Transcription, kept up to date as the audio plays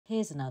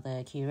Here's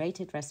another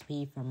curated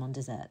recipe from On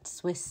Dessert,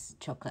 Swiss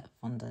chocolate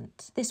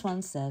fondant. This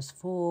one serves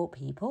 4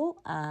 people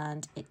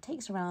and it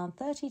takes around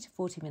 30 to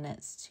 40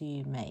 minutes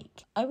to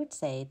make. I would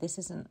say this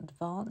is an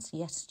advanced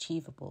yet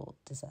achievable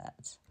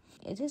dessert.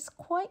 It is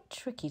quite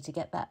tricky to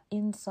get that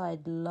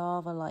inside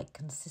lava-like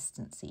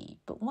consistency,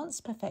 but once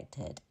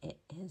perfected, it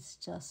is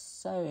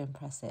just so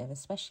impressive,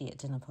 especially at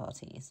dinner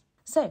parties.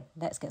 So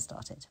let's get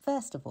started.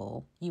 First of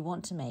all, you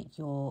want to make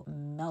your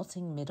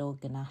melting middle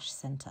ganache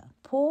center.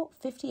 Pour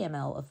 50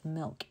 ml of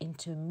milk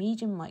into a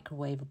medium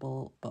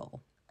microwavable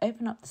bowl.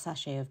 Open up the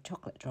sachet of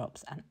chocolate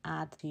drops and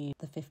add to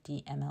the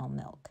 50 ml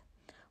milk.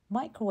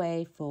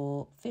 Microwave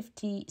for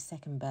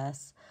 50-second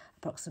bursts,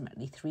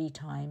 approximately 3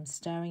 times,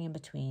 stirring in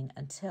between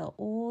until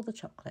all the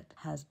chocolate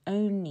has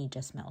only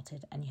just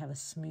melted and you have a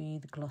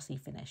smooth, glossy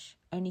finish.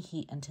 Only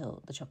heat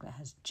until the chocolate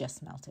has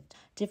just melted.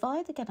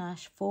 Divide the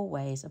ganache 4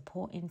 ways and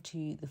pour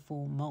into the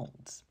 4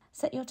 molds.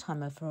 Set your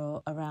timer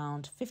for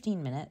around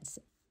 15 minutes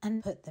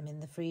and put them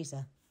in the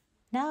freezer.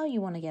 Now you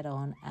want to get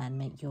on and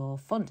make your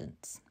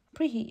fondants.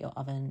 Preheat your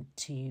oven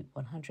to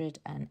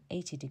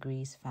 180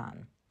 degrees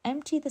Fahrenheit.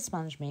 Empty the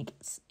sponge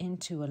mix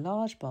into a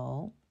large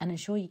bowl and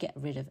ensure you get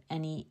rid of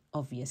any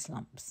obvious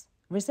lumps.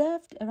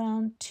 Reserve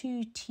around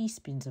 2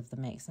 teaspoons of the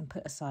mix and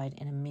put aside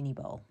in a mini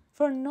bowl.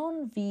 For a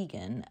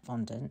non-vegan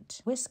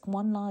fondant, whisk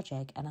 1 large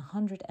egg and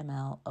 100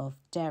 ml of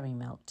dairy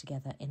milk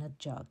together in a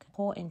jug.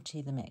 Pour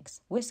into the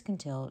mix. Whisk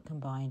until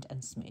combined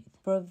and smooth.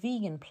 For a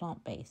vegan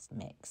plant-based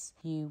mix,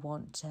 you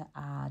want to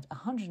add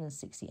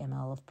 160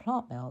 ml of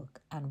plant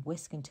milk and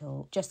whisk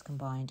until just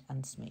combined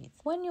and smooth.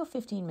 When your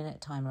 15-minute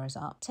timer is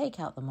up,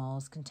 take out the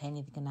molds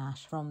containing the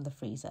ganache from the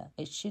freezer.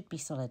 It should be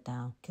solid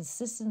now.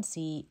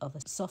 Consistency of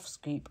a soft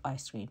scoop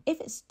ice cream. If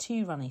it's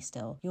too runny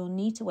still, you'll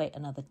need to wait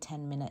another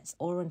 10 minutes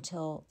or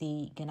until the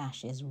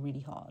ganache is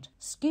really hard.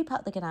 Scoop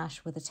out the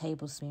ganache with a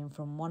tablespoon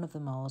from one of the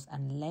molds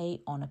and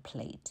lay on a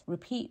plate.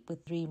 Repeat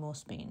with 3 more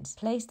spoons.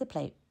 Place the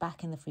plate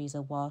back in the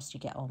freezer whilst you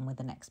get on with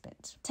the next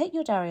bit. Take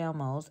your Dario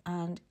molds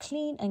and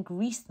clean and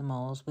grease the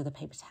molds with a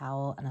paper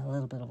towel and a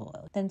little bit of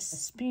oil. Then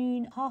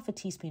spoon half a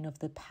teaspoon of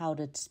the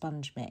powdered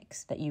sponge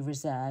mix that you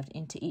reserved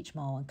into each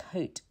mold and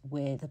coat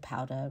with the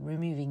powder,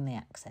 removing the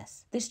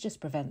excess. This just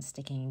prevents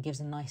sticking and gives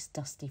a nice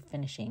dusty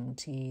finishing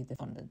to the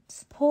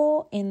fondants.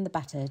 Pour in the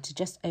batter to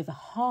just over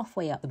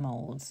halfway up the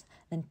molds,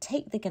 then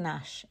take the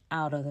ganache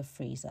out of the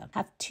freezer.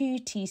 Have 2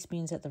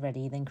 teaspoons at the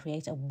ready, then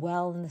create a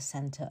well in the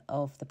center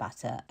of the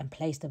batter and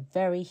place the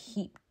very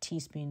heaped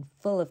teaspoon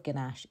full of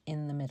ganache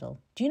in the middle.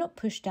 Do not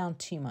push down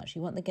too much.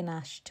 You want the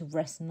ganache to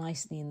rest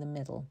nicely in the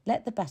middle.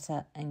 Let the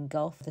batter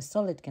engulf the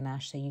solid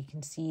ganache so you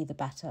can see the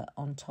batter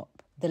on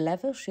top. The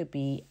level should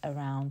be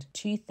around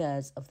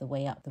 2/3 of the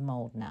way up the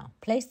mold now.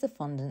 Place the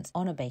fondants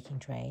on a baking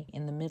tray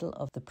in the middle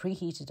of the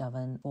preheated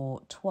oven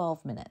for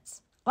 12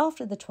 minutes.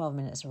 After the 12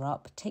 minutes are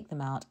up, take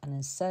them out and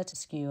insert a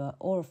skewer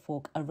or a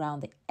fork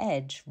around the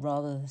edge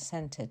rather than the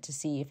center to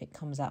see if it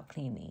comes out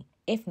cleanly.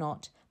 If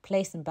not,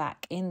 place them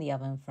back in the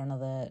oven for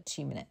another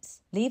 2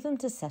 minutes. Leave them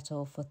to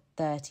settle for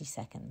 30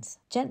 seconds.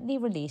 Gently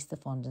release the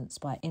fondants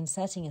by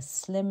inserting a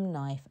slim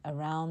knife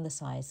around the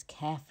sides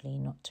carefully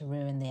not to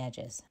ruin the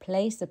edges.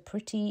 Place a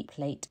pretty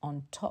plate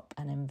on top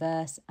and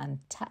inverse and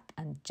tap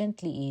and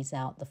gently ease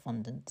out the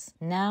fondants.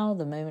 Now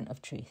the moment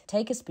of truth.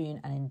 Take a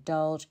spoon and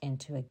indulge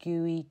into a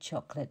gooey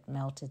chocolate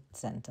melted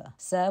center.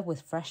 Serve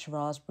with fresh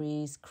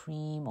raspberries,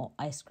 cream or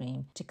ice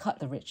cream to cut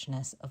the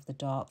richness of the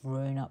dark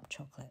grown-up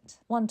chocolate.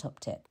 One top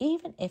tip.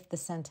 Even if the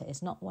center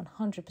is not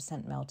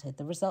 100% melted,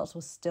 the results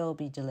will still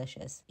be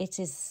delicious. It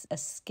is a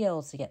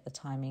skill to get the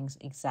timings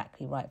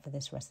exactly right for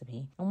this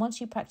recipe. And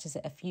once you practice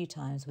it a few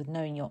times with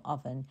knowing your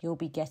oven, you'll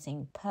be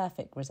getting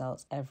perfect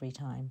results every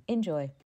time. Enjoy!